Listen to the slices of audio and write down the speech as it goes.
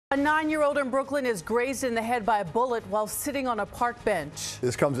A 9-year-old in Brooklyn is grazed in the head by a bullet while sitting on a park bench.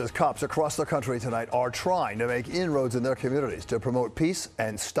 This comes as cops across the country tonight are trying to make inroads in their communities to promote peace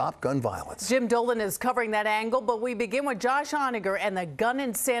and stop gun violence. Jim Dolan is covering that angle, but we begin with Josh Einiger and the gun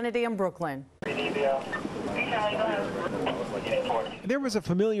insanity in Brooklyn. There was a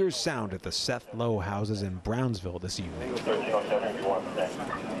familiar sound at the Seth Lowe houses in Brownsville this evening.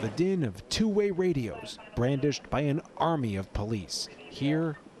 The din of two-way radios brandished by an army of police.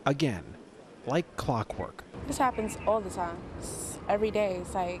 Here again, like clockwork. This happens all the time. Every day.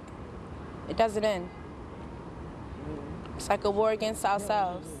 It's like, it doesn't end. It's like a war against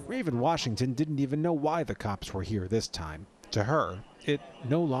ourselves. Raven Washington didn't even know why the cops were here this time. To her, it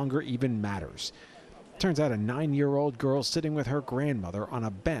no longer even matters. Turns out a 9-year-old girl sitting with her grandmother on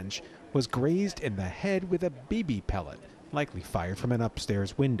a bench was grazed in the head with a BB pellet, likely fired from an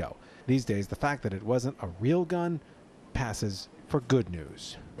upstairs window. These days, the fact that it wasn't a real gun passes for good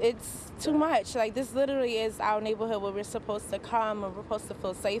news. It's too much. Like, this literally is our neighborhood where we're supposed to come and we're supposed to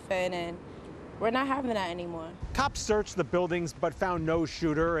feel safe in, and we're not having that anymore. Cops searched the buildings but found no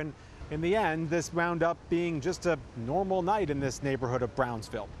shooter, and in the end, this wound up being just a normal night in this neighborhood of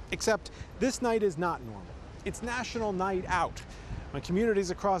Brownsville. Except this night is not normal. It's National Night Out, when communities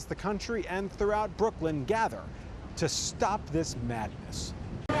across the country and throughout Brooklyn gather to stop this madness.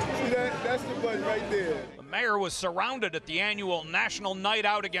 See that's the button right there. The mayor was surrounded at the annual National Night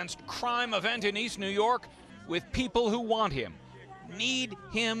Out Against Crime event in East New York with people who want him, need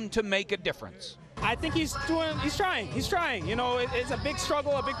him to make a difference. I think he's trying. You know, it's a big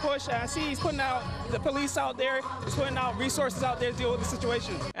struggle, a big push. I see he's putting out the police out there, he's putting out resources out there to deal with the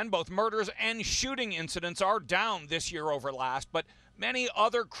situation. And both murders and shooting incidents are down this year over last, but many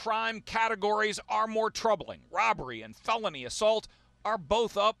other crime categories are more troubling. Robbery and felony assault are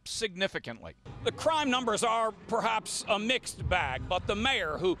both up significantly. The crime numbers are perhaps a mixed bag, but the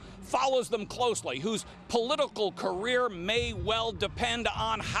mayor, who follows them closely, whose political career may well depend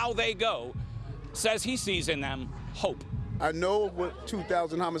on how they go, says he sees in them hope. I know what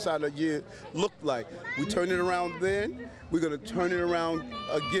 2,000 homicides a year looked like. We turned it around then, we're going to turn it around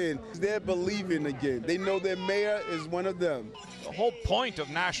again. They're believing again. They know their mayor is one of them. The whole point of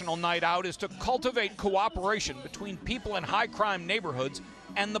National Night Out is to cultivate cooperation between people in high-crime neighborhoods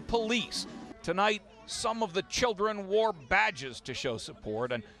and the police. Tonight, some of the children wore badges to show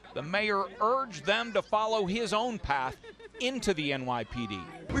support, and the mayor urged them to follow his own path into the NYPD.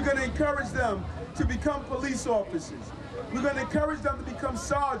 We're going to encourage them to become police officers. We're going to encourage them to become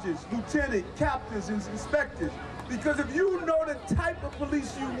sergeants, lieutenants, captains, and inspectors. Because if you know the type of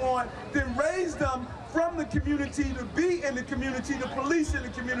police you want, then raise them from the community to be in the community, to police in the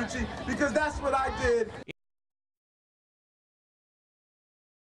community, because that's what I did.